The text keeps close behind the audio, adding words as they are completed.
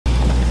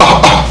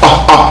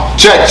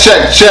Check,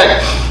 check, check.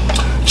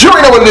 You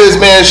already know what it is,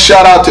 man.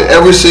 Shout out to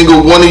every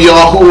single one of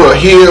y'all who are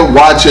here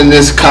watching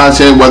this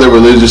content, whether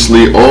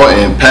religiously or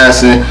in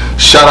passing.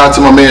 Shout out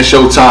to my man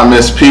Showtime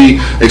SP,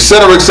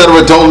 etc.,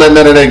 etc. Don't let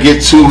none of that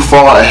get too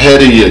far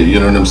ahead of you. You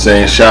know what I'm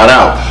saying? Shout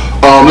out.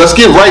 Let's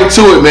get right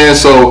to it, man.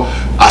 So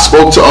I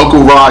spoke to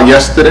Uncle Rod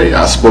yesterday.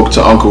 I spoke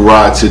to Uncle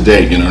Rod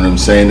today. You know what I'm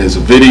saying? There's a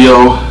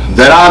video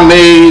that I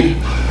made.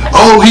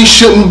 Oh, he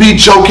shouldn't be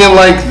joking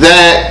like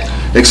that,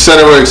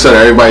 etc., etc.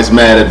 Everybody's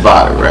mad at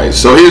Vada, right?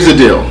 So here's the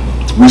deal.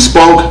 We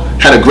spoke,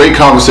 had a great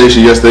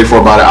conversation yesterday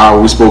for about an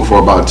hour. We spoke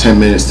for about 10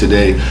 minutes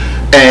today.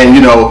 And,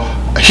 you know,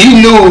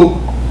 he knew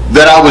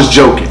that I was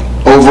joking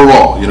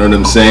overall, you know what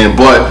I'm saying?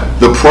 But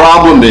the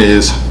problem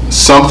is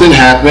something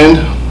happened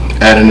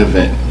at an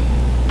event.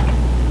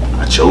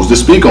 I chose to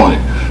speak on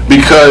it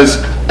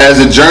because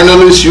as a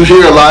journalist, you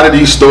hear a lot of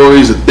these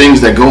stories of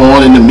things that go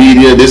on in the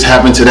media. This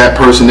happened to that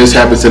person, this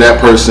happened to that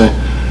person.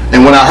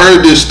 And when I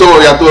heard this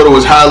story, I thought it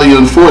was highly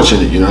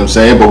unfortunate, you know what I'm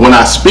saying? But when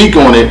I speak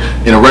on it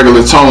in a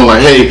regular tone,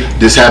 like, hey,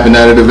 this happened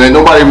at an event,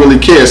 nobody really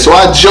cares. So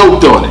I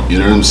joked on it, you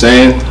know what I'm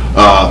saying?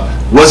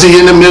 Was he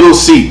in the middle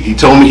seat? He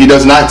told me he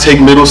does not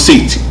take middle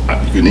seats.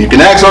 You can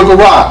ask Uncle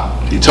Rod.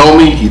 He told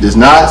me he does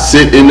not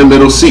sit in the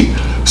middle seat.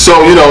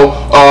 So, you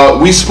know,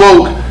 we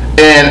spoke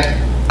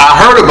and I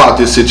heard about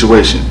this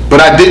situation, but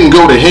I didn't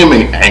go to him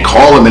and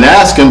call him and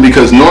ask him,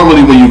 because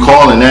normally when you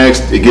call and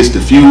ask, it gets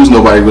diffused.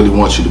 Nobody really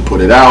wants you to put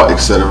it out,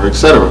 etc.,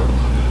 etc.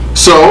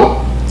 So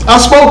I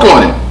spoke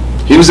on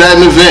it. He was at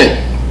an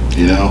event,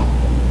 you know.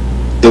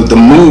 The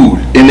mood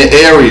in the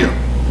area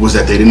was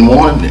that they didn't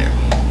want him there.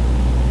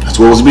 That's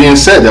what was being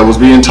said. That was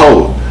being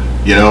told,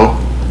 you know.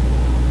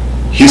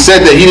 He said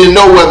that he didn't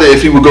know whether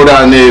if he would go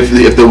down there if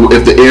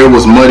the air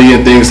was muddy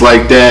and things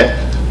like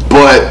that,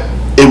 but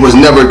it was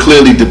never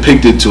clearly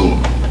depicted to him.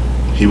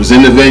 He was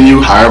in the venue,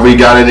 however he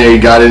got in there, he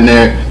got in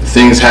there,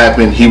 things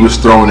happened, he was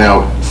thrown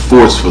out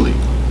forcefully,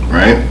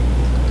 right?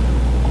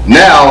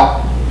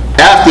 Now,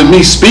 after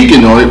me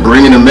speaking on it,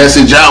 bringing the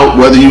message out,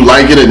 whether you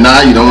like it or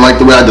not, you don't like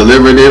the way I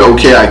delivered it,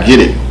 okay, I get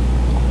it.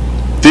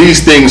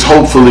 These things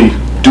hopefully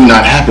do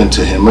not happen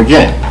to him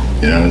again.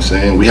 You know what I'm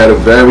saying? We had a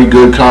very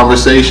good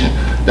conversation.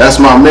 That's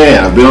my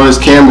man. I've been on his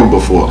camera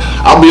before.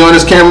 I'll be on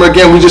his camera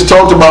again. We just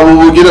talked about when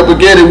we'll get up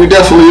again, and we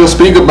definitely will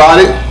speak about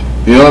it.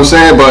 You know what I'm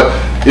saying? But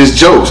it's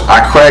jokes.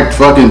 I crack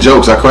fucking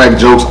jokes. I crack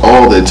jokes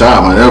all the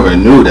time. I never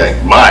knew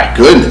that. My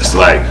goodness.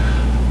 Like,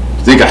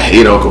 you think I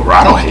hate Uncle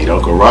Rod? I don't hate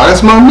Uncle Rod.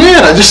 That's my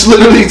man. I just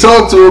literally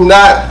talked to him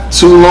not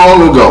too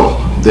long ago.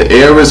 The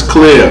air is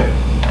clear.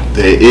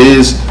 There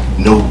is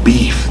no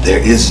beef. There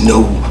is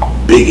no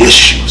big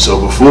issue. So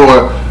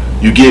before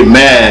you get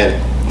mad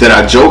that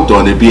I joked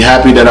on it, be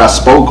happy that I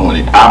spoke on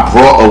it. I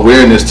brought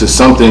awareness to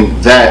something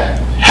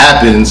that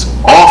happens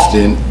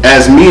often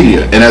as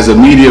media. And as a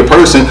media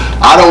person,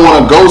 I don't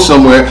want to go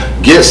somewhere,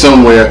 get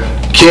somewhere,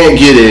 can't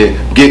get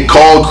in, get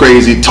called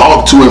crazy,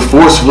 talked to, and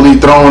forcefully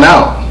thrown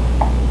out.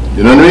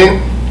 You know what I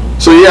mean?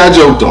 So yeah, I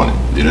joked on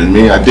it. You know what I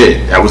mean? I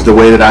did. That was the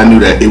way that I knew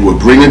that it would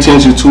bring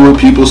attention to it.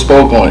 People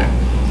spoke on it.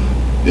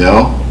 You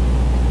know?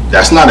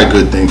 That's not a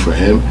good thing for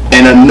him.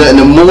 And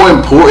the more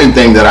important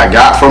thing that I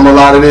got from a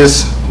lot of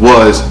this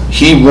was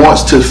he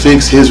wants to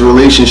fix his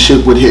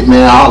relationship with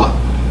Hitman Holla.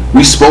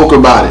 We spoke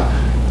about it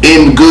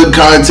in good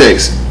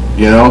context.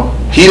 You know,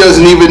 he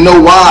doesn't even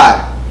know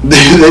why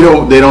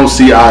they don't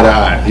see eye to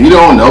eye. He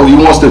don't know. He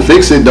wants to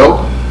fix it though.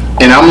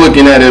 And I'm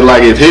looking at it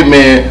like if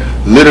Hitman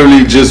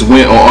literally just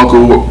went on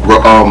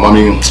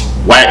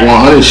Whack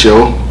 100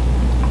 show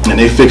and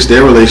they fixed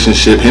their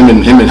relationship, him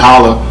and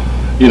Holla,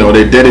 you know,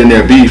 they dead in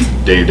their beef.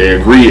 They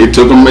agree. It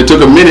took a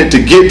minute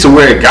to get to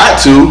where it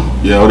got to.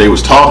 You know, they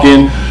was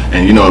talking.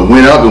 And, you know, it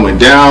went up and went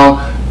down.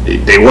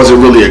 They wasn't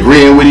really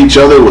agreeing with each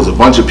other. It was a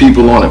bunch of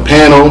people on a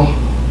panel.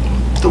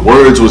 The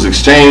words was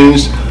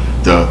exchanged.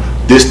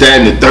 This, that,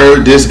 and the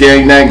third, this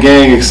gang, that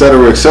gang,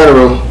 etc.,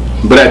 etc.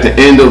 But at the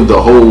end of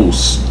the whole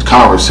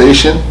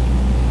conversation,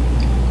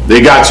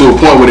 they got to a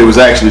point where they was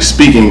actually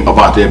speaking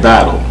about their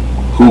battle.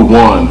 Who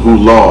won, who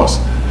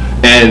lost,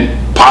 and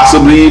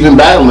possibly even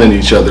battling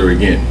each other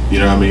again. You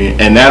know what I mean?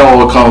 And that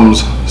all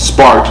comes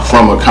sparked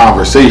from a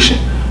conversation,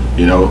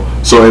 you know?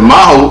 So in my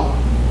hope,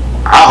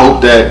 I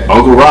hope that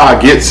Uncle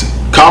Rod gets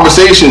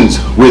conversations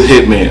with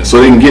Hitman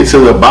so they can get to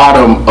the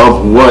bottom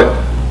of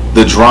what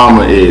the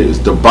drama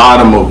is, the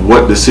bottom of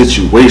what the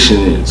situation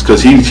is.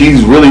 Because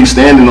he's really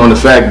standing on the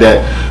fact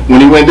that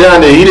when he went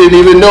down there, he didn't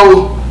even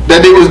know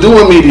that they was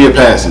doing media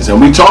passes.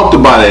 And we talked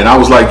about it, and I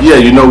was like, yeah,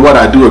 you know what?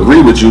 I do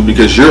agree with you,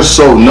 because you're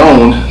so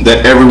known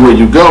that everywhere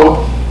you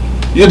go,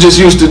 you're just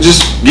used to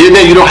just getting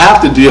there. You don't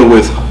have to deal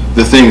with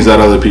the things that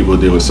other people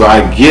deal with. So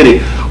I get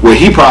it, where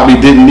he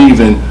probably didn't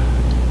even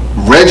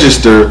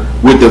register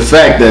with the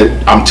fact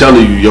that I'm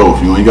telling you, yo,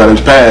 if you ain't got his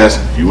pass,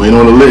 if you ain't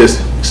on the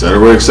list,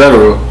 etc.,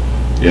 etc.,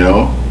 you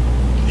know,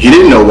 he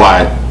didn't know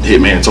why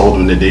Hitman told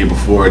him the day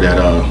before that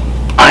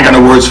I ain't got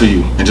no words for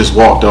you, and just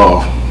walked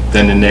off.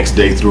 Then the next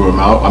day threw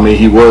him out. I mean,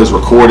 he was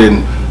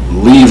recording,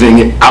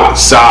 leaving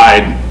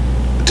outside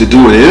to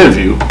do an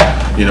interview,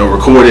 you know,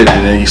 recorded,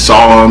 and then he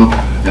saw him,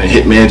 and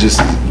Hitman just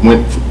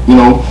went, you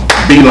know,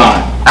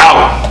 beeline,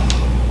 out.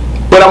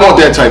 But I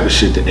want that type of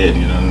shit to end,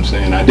 you know what I'm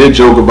saying? I did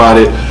joke about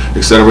it,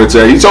 etc.,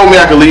 etc. He told me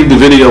I could leave the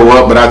video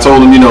up, but I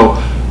told him, you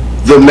know,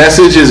 the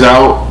message is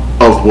out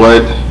of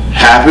what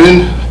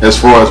happened as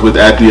far as with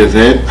at the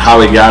event,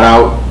 how it got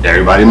out.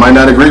 Everybody might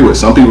not agree with.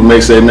 Some people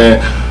may say, man,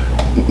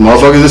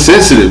 motherfuckers are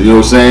sensitive, you know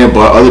what I'm saying?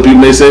 But other people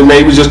may say,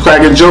 maybe just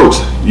cracking jokes.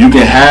 You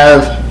can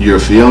have your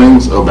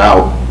feelings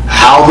about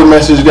how the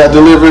message got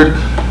delivered,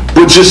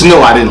 but just know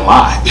I didn't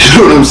lie. You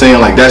know what I'm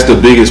saying? Like, that's the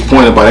biggest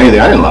point about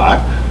anything. I didn't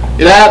lie.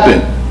 It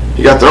happened.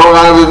 He got thrown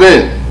out of the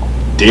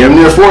event, damn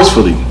near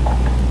forcefully.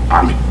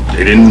 I mean,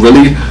 they didn't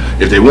really,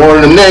 if they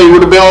wanted him there, he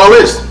would have been on the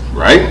list,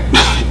 right?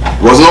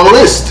 Wasn't on the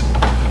list.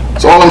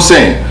 That's all I'm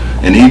saying.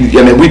 And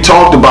we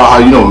talked about how,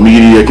 you know,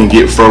 media can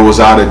get froze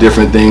out of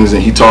different things,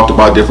 and he talked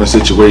about different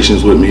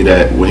situations with me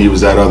that when he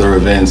was at other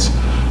events,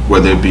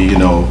 whether it be, you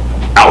know,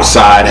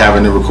 outside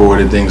having to record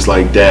and things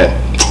like that.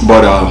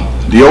 But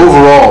the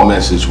overall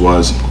message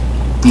was,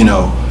 you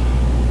know,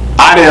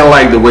 I didn't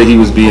like the way he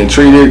was being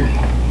treated.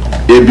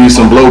 It'd be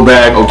some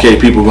blowback. Okay,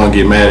 people gonna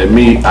get mad at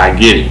me. I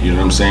get it. You know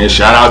what I'm saying?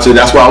 Shout out to,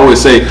 that's why I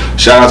always say,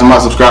 shout out to my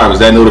subscribers,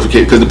 that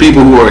notification, because the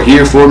people who are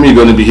here for me are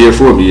gonna be here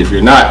for me. If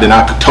you're not, then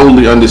I could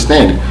totally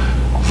understand it.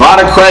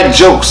 Vada crack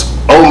jokes.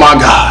 Oh my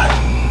God.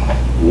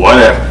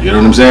 Whatever. You know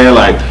what I'm saying?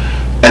 Like,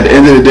 at the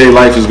end of the day,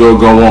 life is gonna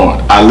go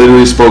on. I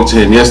literally spoke to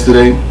him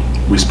yesterday.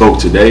 We spoke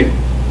today.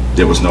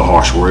 There was no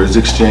harsh words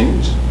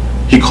exchanged.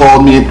 He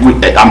called me.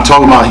 I'm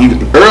talking about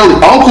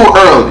Uncle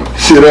Early.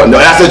 You know, no,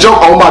 that's a joke.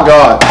 Oh my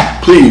God.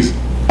 Please,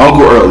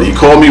 Uncle Early. He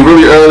called me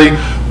really early.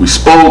 We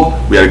spoke.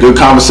 We had a good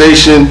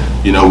conversation.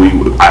 You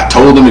know, I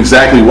told him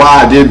exactly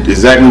why I did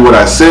exactly what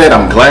I said.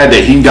 I'm glad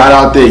that he got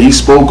out there. He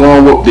spoke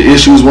on what the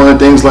issues were and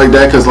things like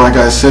that. Because like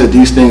I said,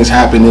 these things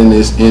happen in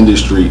this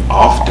industry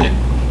often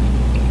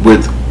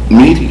with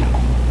media.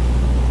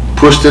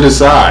 Pushed to the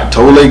side.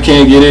 Told they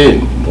can't get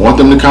in. Want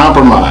them to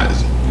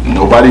compromise.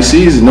 Nobody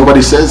sees it.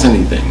 Nobody says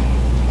anything.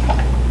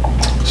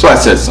 So I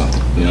said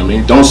something. You know what I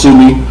mean? Don't sue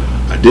me.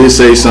 I did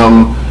say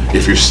something.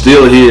 If you're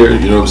still here,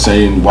 you know what I'm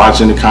saying,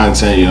 watching the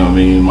content, you know what I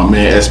mean, my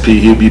man SP,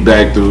 he'll be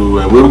back through,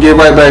 and we'll get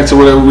right back to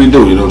whatever we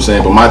do, you know what I'm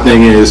saying. But my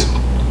thing is,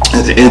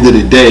 at the end of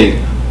the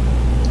day,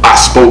 I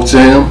spoke to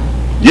him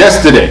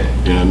yesterday,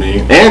 you know what I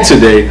mean, and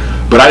today,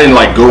 but I didn't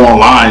like go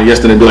online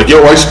yesterday and be like,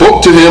 yo, I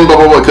spoke to him, blah,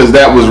 blah, blah, because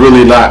that was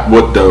really not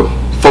what the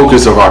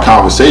focus of our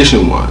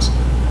conversation was.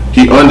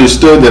 He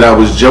understood that I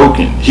was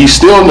joking. He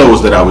still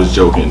knows that I was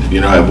joking,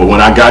 you know, but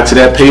when I got to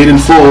that paid in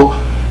full,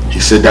 he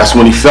said that's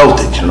when he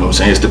felt it, you know what I'm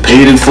saying? It's the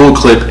paid in full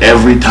clip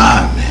every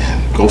time,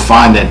 man. Go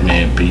find that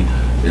man, Pete.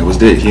 It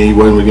was it. He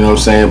wasn't, you know what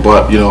I'm saying?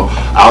 But, you know,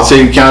 I'll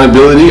take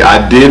accountability.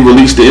 I did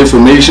release the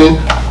information,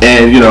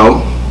 and, you know,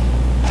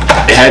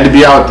 it had to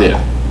be out there,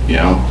 you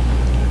know.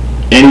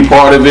 Any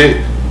part of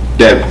it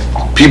that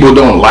people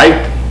don't like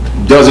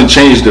doesn't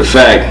change the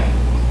fact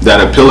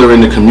that a pillar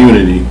in the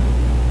community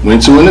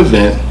went to an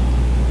event,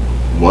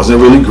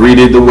 wasn't really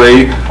greeted the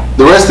way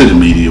the rest of the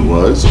media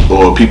was,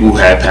 or people who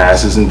had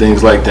passes and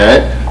things like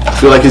that. I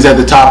feel like he's at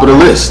the top of the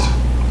list.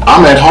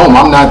 I'm at home.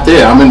 I'm not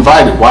there. I'm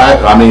invited. Why?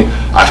 I mean,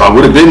 if I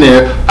would have been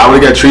there, I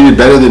would have got treated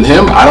better than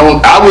him. I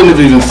wouldn't have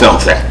even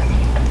felt that.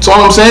 That's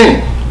all I'm saying.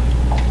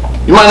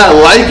 You might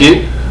not like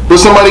it, but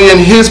somebody in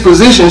his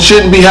position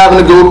shouldn't be having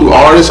to go through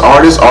artists,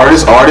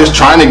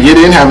 trying to get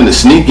in, having to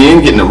sneak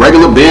in, getting a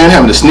regular band,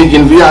 having to sneak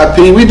in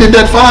VIP. We did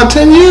that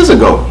 5-10 years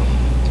ago.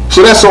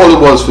 So that's all it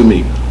was for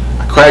me.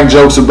 I cracked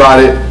jokes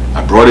about it.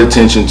 I brought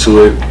attention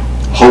to it.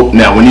 Hope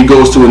now when he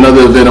goes to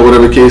another event or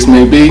whatever the case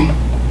may be,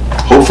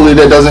 hopefully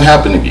that doesn't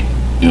happen again.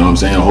 You know what I'm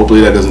saying?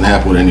 Hopefully that doesn't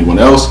happen with anyone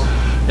else.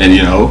 And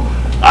you know,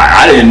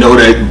 I didn't know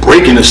that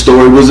breaking a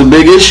story was a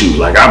big issue.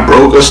 Like, I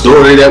broke a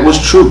story that was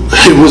true.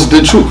 It was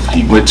the truth.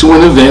 He went to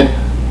an event.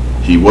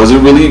 He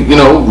wasn't really, you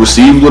know,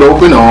 received with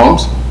open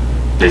arms.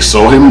 They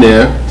saw him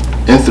there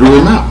and threw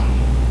him out.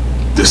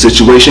 The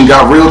situation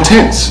got real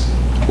tense.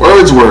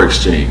 Words were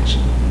exchanged.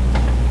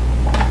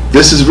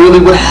 This is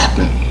really what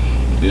happened.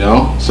 You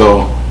know,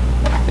 so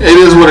it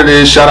is what it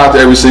is. Shout out to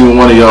every single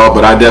one of y'all,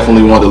 but I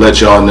definitely want to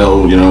let y'all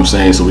know, you know what I'm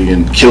saying, so we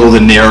can kill the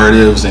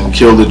narratives and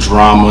kill the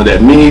drama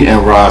that me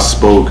and Ross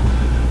spoke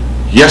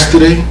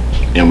yesterday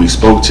and we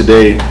spoke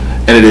today,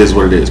 and it is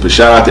what it is. But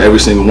shout out to every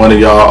single one of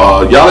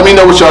y'all. Y'all let me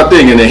know what y'all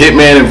think. And the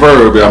Hitman and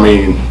Verb, I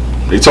mean,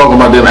 they talking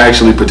about them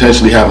actually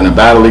potentially having a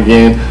battle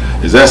again.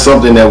 Is that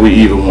something that we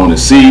even want to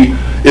see?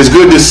 It's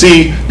good to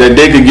see that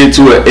they could get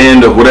to an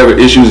end of whatever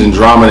issues and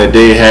drama that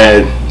they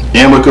had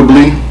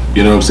amicably.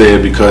 You know what I'm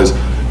saying? Because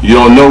you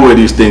don't know where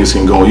these things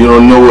can go. You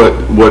don't know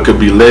what could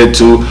be led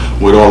to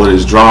with all of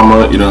this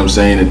drama, you know what I'm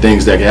saying, and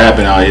things that can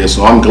happen out here.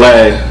 So I'm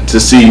glad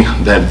to see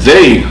that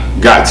they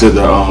got to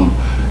the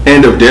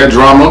end of their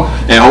drama.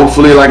 And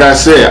hopefully, like I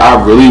said,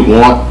 I really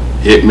want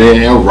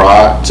Hitman and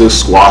Rod to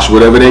squash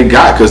whatever they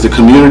got, because the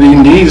community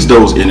needs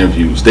those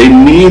interviews. They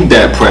need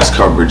that press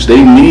coverage.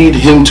 They need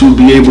him to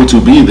be able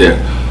to be there.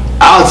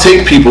 I'll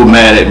take people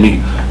mad at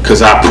me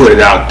because I put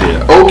it out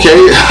there.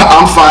 Okay,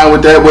 I'm fine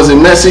with that. Was it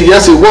messy?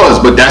 Yes, it was.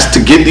 But that's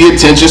to get the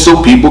attention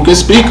so people can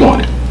speak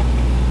on it.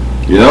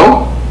 You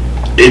know?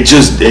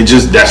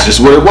 that's just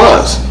what it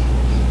was.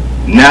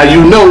 Now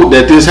you know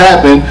that this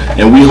happened,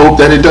 and we hope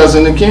that it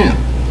doesn't again.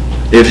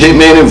 If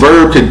Hitman and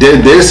Verb could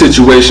dead their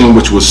situation,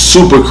 which was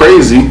super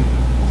crazy,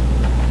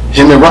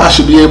 him and Ross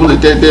should be able to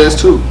dead theirs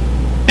too.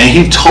 And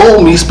he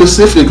told me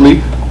specifically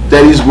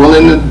that he's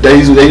willing to,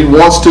 that he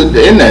wants to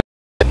end that.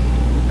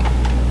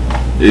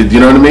 You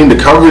know what I mean? The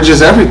coverage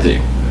is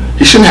everything.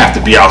 He shouldn't have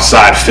to be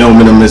outside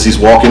filming him as he's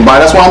walking by.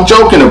 That's why I'm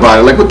joking about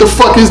it. Like, what the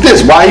fuck is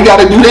this? Why he got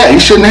to do that? He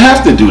shouldn't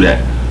have to do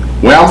that.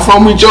 Where I'm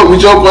from, we joke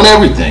on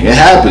everything. It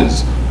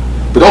happens.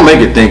 But don't make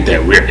it think that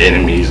we're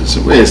enemies.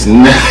 It's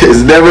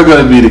never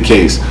going to be the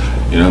case.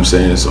 You know what I'm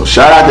saying? So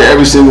shout out to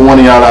every single one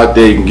of y'all out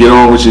there. You can get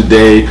on with your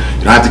day.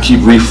 You don't have to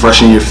keep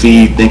refreshing your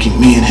feed thinking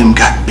me and him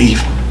got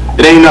beef.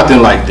 It ain't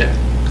nothing like that.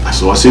 I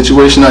saw a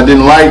situation I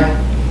didn't like.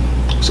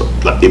 So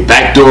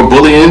backdoor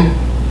bullying,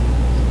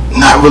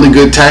 not really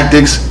good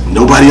tactics.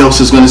 Nobody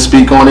else is going to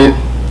speak on it.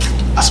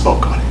 I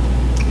spoke on it,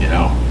 you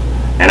know?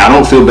 And I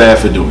don't feel bad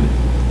for doing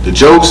it. The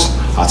jokes,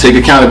 I'll take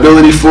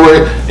accountability for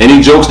it.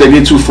 Any jokes that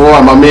get too far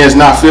and my man's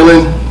not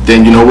feeling,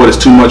 then you know what, it's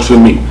too much for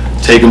me.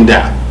 Take him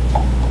down.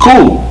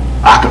 Cool,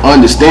 I can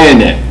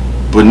understand that.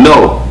 But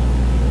no,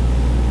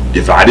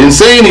 if I didn't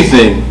say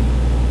anything,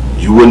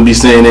 you wouldn't be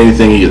saying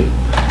anything either.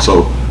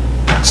 So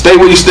stay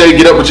where you stay,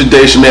 get up with your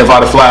day. It's your man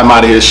Vada, I'm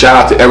out of here. Shout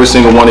out to every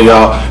single one of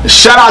y'all. And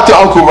shout out to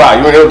Uncle Rod.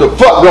 You know what the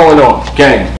fuck going on, gang.